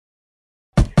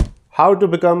How to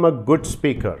become a good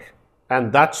speaker,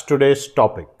 and that's today's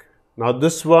topic. Now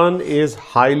this one is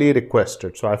highly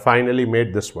requested, so I finally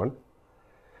made this one.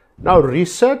 Now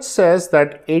research says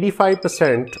that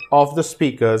 85% of the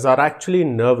speakers are actually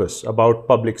nervous about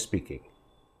public speaking.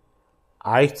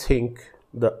 I think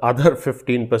the other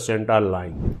 15% are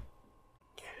lying.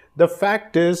 The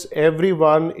fact is,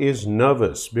 everyone is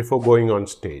nervous before going on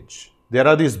stage. There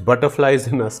are these butterflies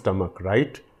in our stomach,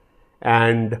 right?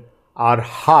 And our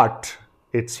heart,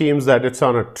 it seems that it's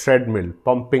on a treadmill,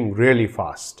 pumping really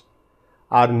fast.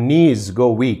 Our knees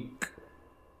go weak,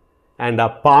 and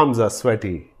our palms are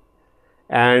sweaty,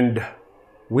 and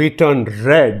we turn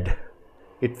red.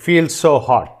 It feels so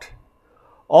hot.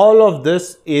 All of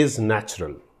this is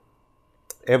natural.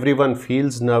 Everyone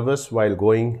feels nervous while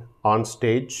going on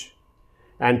stage,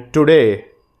 and today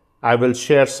I will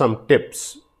share some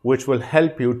tips which will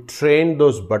help you train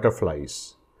those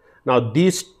butterflies. Now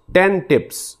these 10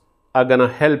 tips are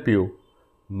gonna help you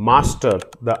master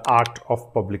the art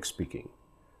of public speaking.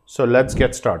 So let's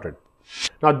get started.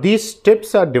 Now these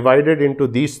tips are divided into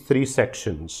these 3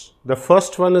 sections. The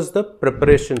first one is the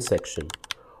preparation section.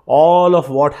 All of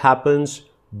what happens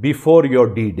before your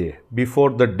D-Day, before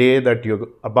the day that you're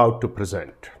about to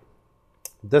present.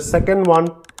 The second one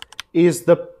is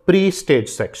the pre-stage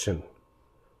section.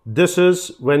 This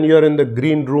is when you're in the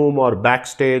green room or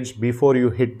backstage before you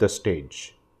hit the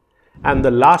stage. And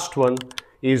the last one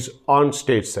is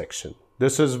on-stage section.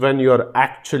 This is when you're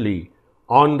actually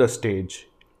on the stage,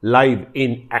 live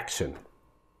in action.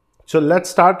 So let's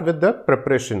start with the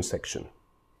preparation section.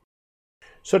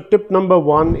 So tip number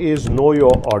 1 is know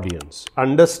your audience.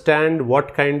 Understand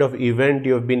what kind of event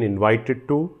you have been invited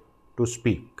to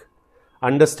speak.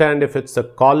 Understand if it's a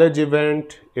college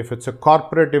event, if it's a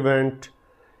corporate event,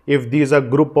 if these are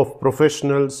group of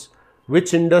professionals,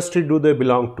 which industry do they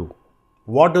belong to?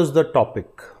 What is the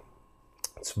topic?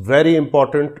 It's very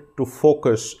important to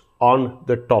focus on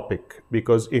the topic,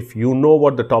 because if you know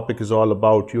what the topic is all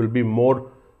about, you'll be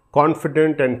more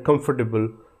confident and comfortable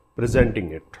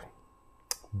presenting it.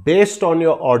 Based on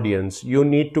your audience, you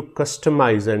need to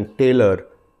customize and tailor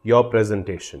your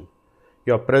presentation.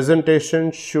 Your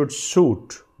presentation should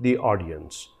suit the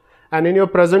audience. And in your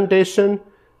presentation,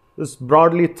 there's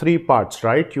broadly 3 parts,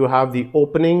 right? You have the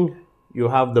opening, you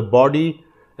have the body,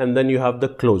 and then you have the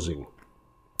closing.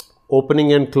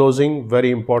 Opening and closing, very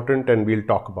important, and we'll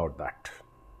talk about that.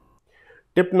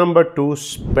 Tip number 2,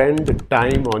 spend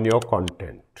time on your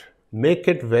content. Make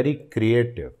it very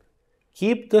creative.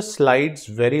 Keep the slides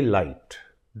very light.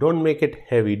 Don't make it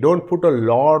heavy. Don't put a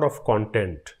lot of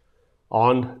content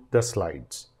on the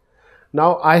slides.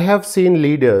 Now, I have seen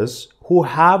leaders who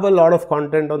have a lot of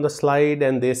content on the slide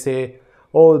and they say,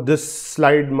 oh, this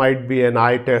slide might be an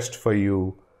eye test for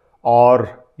you,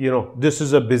 or, this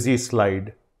is a busy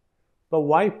slide. But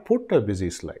why put a busy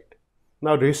slide?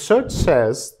 Now, research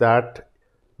says that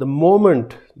the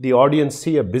moment the audience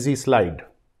see a busy slide,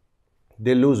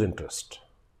 they lose interest.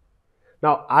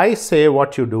 Now, I say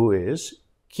what you do is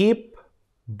keep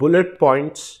bullet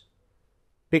points,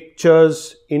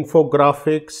 pictures,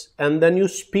 infographics, and then you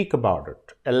speak about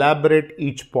it. Elaborate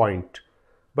each point,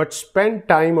 but spend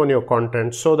time on your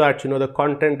content so that the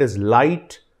content is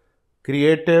light,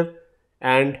 creative,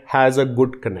 and has a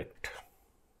good connect.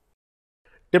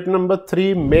 Tip number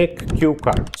 3, make cue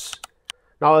cards.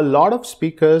 Now a lot of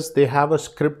speakers, they have a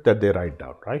script that they write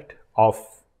down, right, of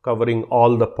covering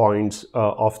all the points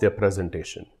of their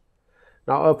presentation.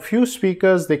 Now a few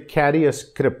speakers, they carry a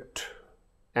script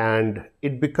and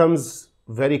it becomes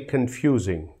very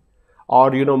confusing,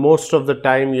 or most of the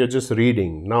time you're just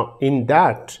reading. Now in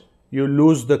that you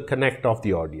lose the connect of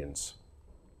the audience.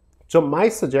 So my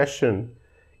suggestion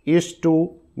is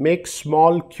to make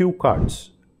small cue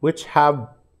cards which have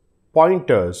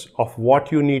pointers of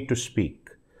what you need to speak,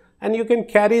 and you can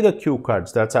carry the cue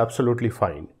cards, that's absolutely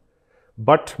fine,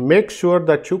 but make sure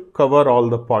that you cover all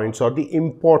the points or the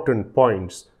important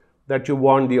points that you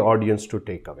want the audience to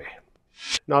take away.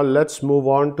 Now let's move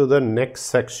on to the next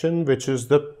section, which is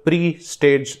the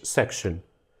pre-stage section.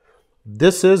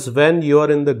 This is when you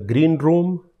are in the green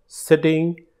room,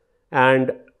 sitting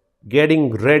and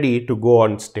getting ready to go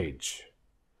on stage.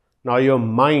 Now your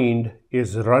mind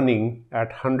is running at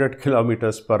 100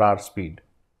 kilometers per hour speed,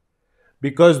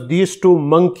 because these 2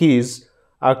 monkeys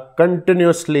are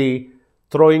continuously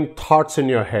throwing thoughts in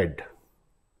your head.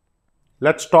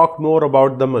 Let's talk more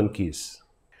about the monkeys.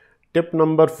 Tip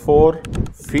number 4,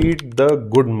 feed the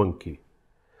good monkey.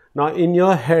 Now in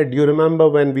your head, you remember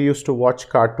when we used to watch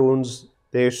cartoons,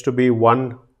 there used to be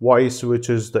one voice which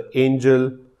is the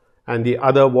angel and the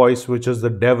other voice which is the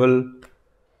devil.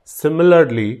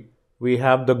 Similarly, we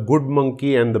have the good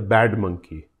monkey and the bad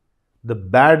monkey. The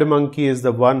bad monkey is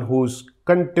the one who's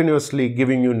continuously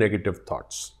giving you negative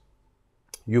thoughts.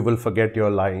 You will forget your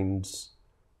lines.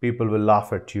 People will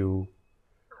laugh at you.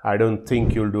 I don't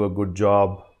think you'll do a good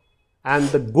job. And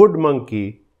the good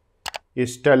monkey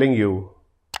is telling you,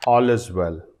 all is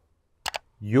well.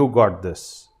 You got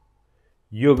this.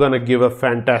 You're going to give a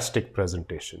fantastic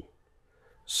presentation.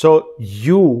 So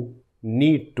you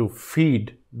need to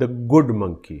feed the good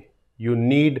monkey. You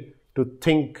need to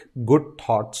think good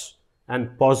thoughts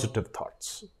and positive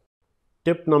thoughts.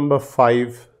 Tip number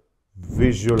 5,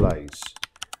 visualize.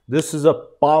 This is a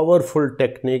powerful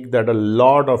technique that a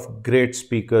lot of great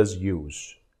speakers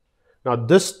use. Now,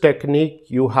 this technique,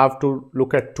 you have to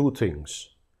look at two things.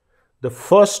 The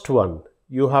first one,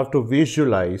 you have to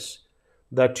visualize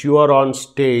that you are on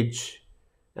stage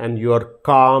and you are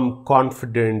calm,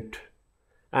 confident,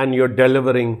 and you're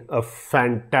delivering a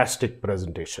fantastic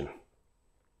presentation.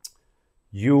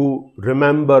 You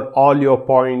remember all your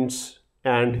points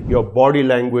and your body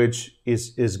language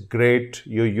is great.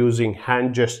 You're using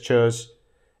hand gestures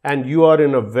and you are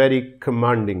in a very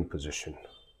commanding position.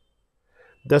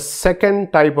 The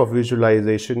second type of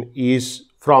visualization is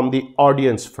from the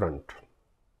audience front.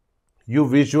 You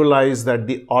visualize that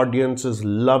the audience is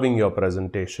loving your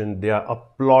presentation. They are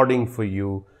applauding for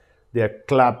you. They are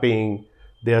clapping.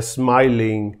 They are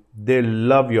smiling. They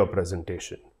love your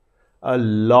presentation. A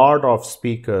lot of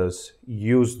speakers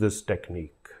use this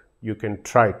technique. You can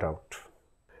try it out.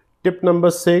 Tip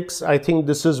number 6, I think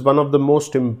this is one of the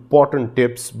most important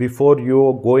tips before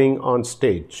you're going on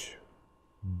stage.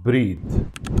 Breathe.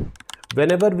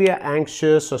 Whenever we are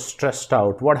anxious or stressed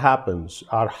out, what happens?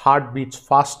 Our heart beats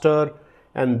faster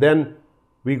and then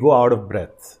we go out of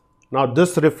breath. Now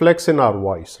this reflects in our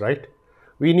voice, right?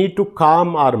 We need to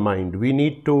calm our mind. We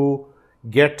need to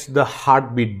get the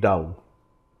heartbeat down.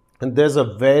 And there's a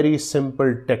very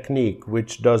simple technique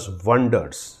which does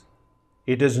wonders.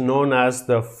 It is known as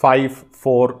the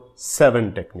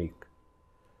 5-4-7 technique.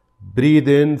 Breathe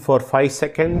in for 5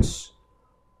 seconds,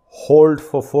 hold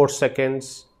for 4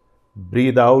 seconds,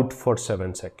 breathe out for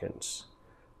 7 seconds.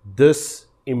 This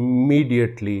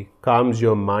immediately calms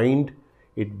your mind.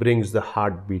 It brings the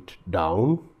heartbeat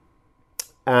down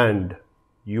and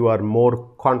you are more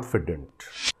confident.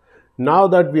 Now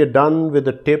that we are done with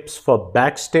the tips for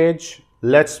backstage,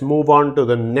 let's move on to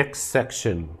the next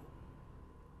section.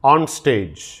 On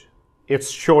stage,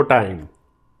 it's showtime.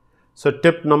 So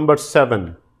tip number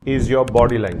 7 is your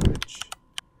body language.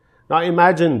 Now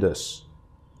imagine this.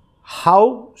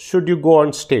 How should you go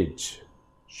on stage?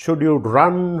 Should you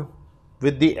run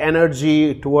with the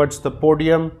energy towards the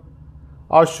podium,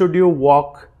 or should you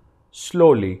walk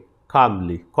slowly,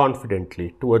 calmly,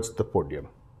 confidently towards the podium?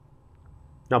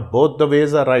 Now both the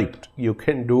ways are right. You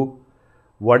can do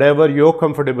whatever you're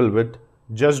comfortable with.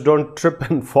 Just don't trip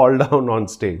and fall down on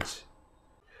stage.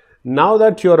 Now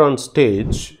that you're on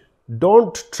stage,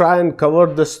 don't try and cover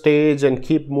the stage and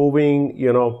keep moving,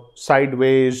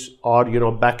 sideways or,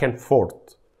 back and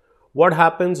forth. What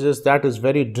happens is that is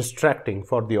very distracting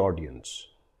for the audience.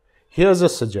 Here's a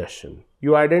suggestion.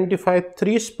 You identify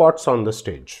 3 spots on the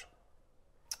stage.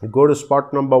 Go to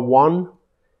spot number 1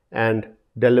 and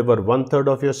deliver 1/3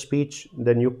 of your speech.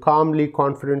 Then you calmly,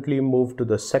 confidently move to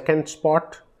the second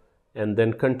spot and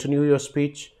then continue your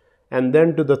speech, and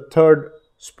then to the 3rd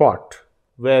spot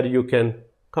where you can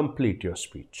complete your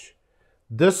speech.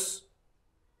 This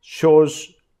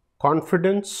shows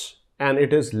confidence and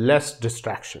it is less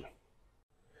distraction.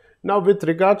 Now with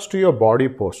regards to your body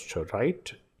posture,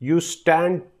 right? You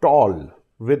stand tall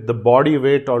with the body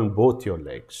weight on both your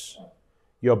legs.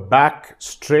 Your back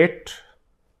straight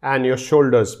and your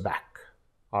shoulders back.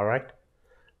 All right.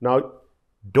 Now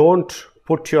don't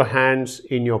put your hands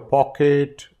in your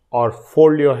pocket or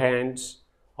fold your hands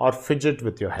or fidget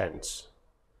with your hands.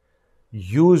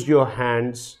 Use your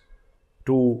hands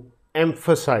to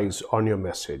emphasize on your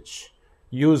message.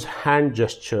 Use hand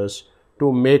gestures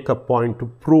to make a point, to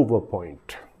prove a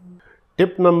point.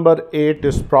 Tip number 8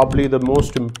 is probably the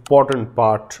most important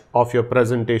part of your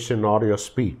presentation or your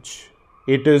speech.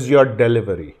 It is your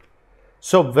delivery.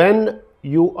 So when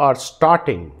you are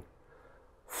starting,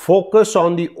 focus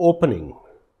on the opening.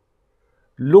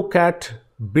 Look at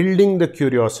building the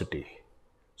curiosity.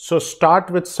 So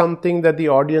start with something that the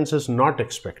audience is not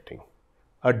expecting.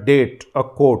 A date, a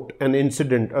quote, an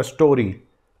incident, a story,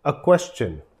 a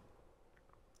question.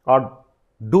 Or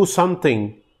do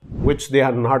something which they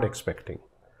are not expecting.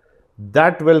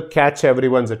 That will catch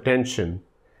everyone's attention,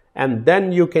 and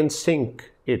then you can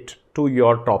sync it to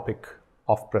your topic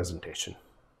of presentation.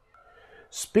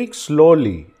 Speak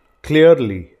slowly,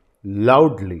 clearly,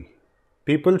 loudly.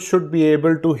 People should be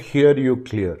able to hear you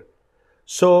clear.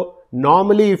 So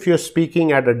normally if you're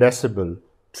speaking at a decibel,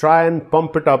 try and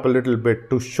pump it up a little bit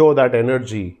to show that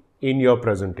energy in your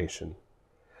presentation.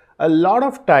 A lot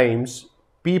of times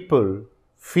people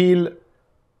feel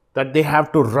that they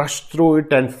have to rush through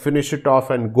it and finish it off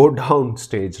and go down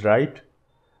stage, right?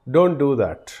 Don't do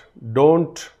that.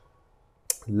 Don't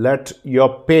let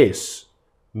your pace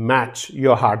match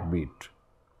your heartbeat.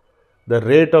 The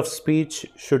rate of speech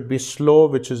should be slow,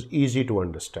 which is easy to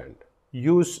understand.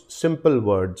 Use simple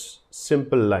words,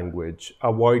 simple language.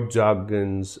 Avoid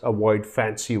jargons, avoid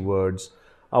fancy words,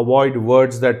 avoid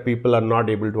words that people are not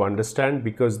able to understand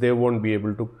because they won't be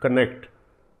able to connect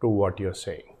to what you're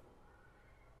saying.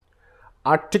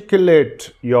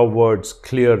 Articulate your words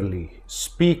clearly,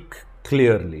 speak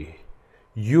clearly,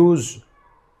 use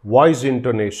voice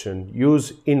intonation,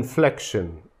 use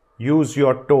inflection, use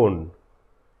your tone.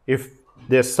 If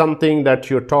there's something that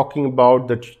you're talking about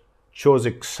that shows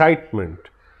excitement,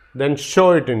 then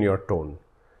show it in your tone.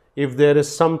 If there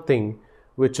is something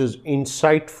which is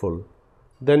insightful,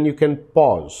 then you can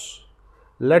pause.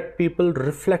 Let people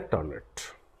reflect on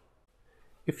it.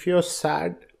 If you're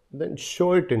sad, then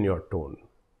show it in your tone.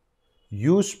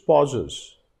 Use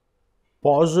pauses.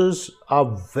 Pauses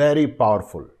are very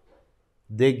powerful.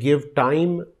 They give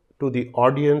time to the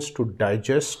audience to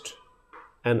digest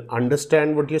and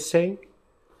understand what you're saying,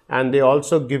 and they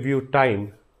also give you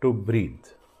time to breathe.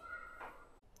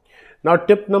 Now,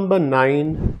 tip number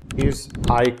 9 is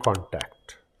eye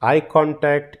contact. Eye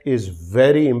contact is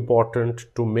very important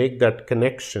to make that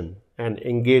connection and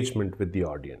engagement with the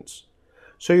audience.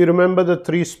 So you remember the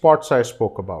 3 spots I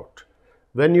spoke about.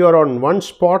 When you are on one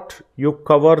spot, you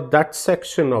cover that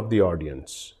section of the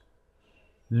audience.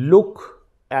 Look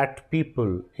at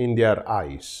people in their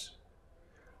eyes.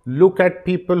 Look at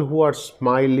people who are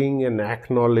smiling and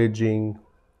acknowledging,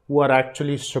 who are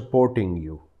actually supporting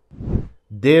you.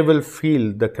 They will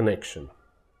feel the connection.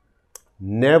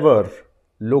 Never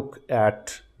look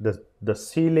at the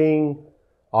ceiling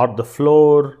or the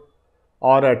floor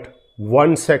or at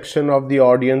one section of the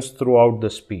audience throughout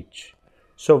the speech.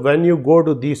 So when you go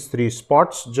to these 3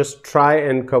 spots, just try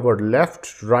and cover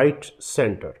left, right,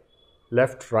 center.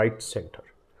 Left, right, center.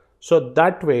 So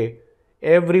that way,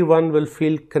 everyone will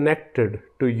feel connected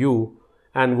to you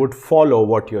and would follow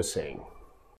what you're saying.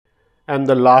 And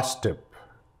the last tip,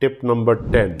 tip number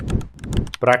 10,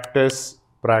 practice,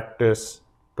 practice,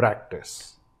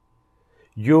 practice.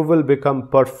 You will become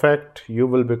perfect, you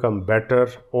will become better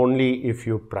only if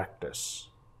you practice.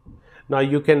 Now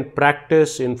you can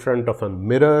practice in front of a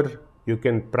mirror, you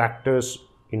can practice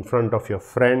in front of your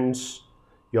friends,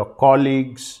 your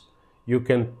colleagues, you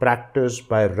can practice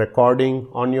by recording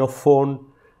on your phone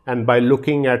and by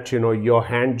looking at your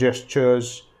hand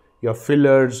gestures, your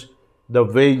fillers, the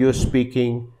way you're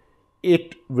speaking.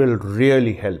 It will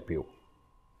really help you.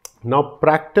 Now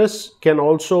practice can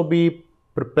also be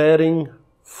preparing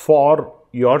for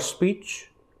your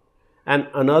speech, and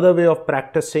another way of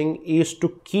practicing is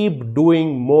to keep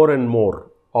doing more and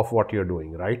more of what you're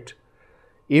doing, right?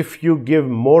 If you give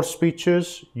more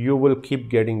speeches, you will keep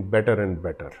getting better and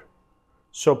better.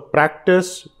 So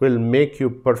practice will make you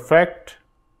perfect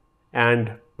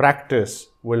and practice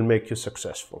will make you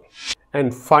successful.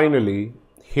 And finally,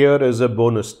 here is a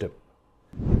bonus tip.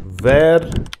 Wear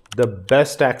the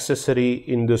best accessory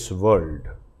in this world,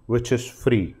 which is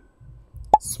free.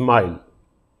 Smile.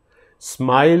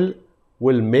 Smile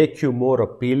will make you more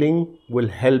appealing, will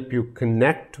help you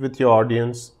connect with your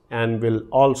audience, and will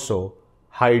also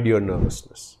hide your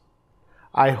nervousness.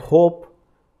 I hope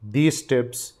these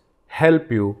tips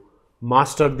help you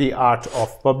master the art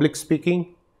of public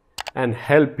speaking and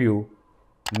help you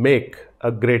make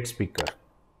a great speaker.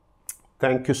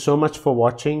 Thank you so much for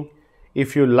watching.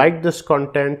 If you like this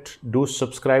content, do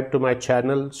subscribe to my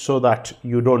channel so that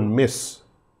you don't miss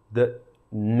the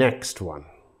next one.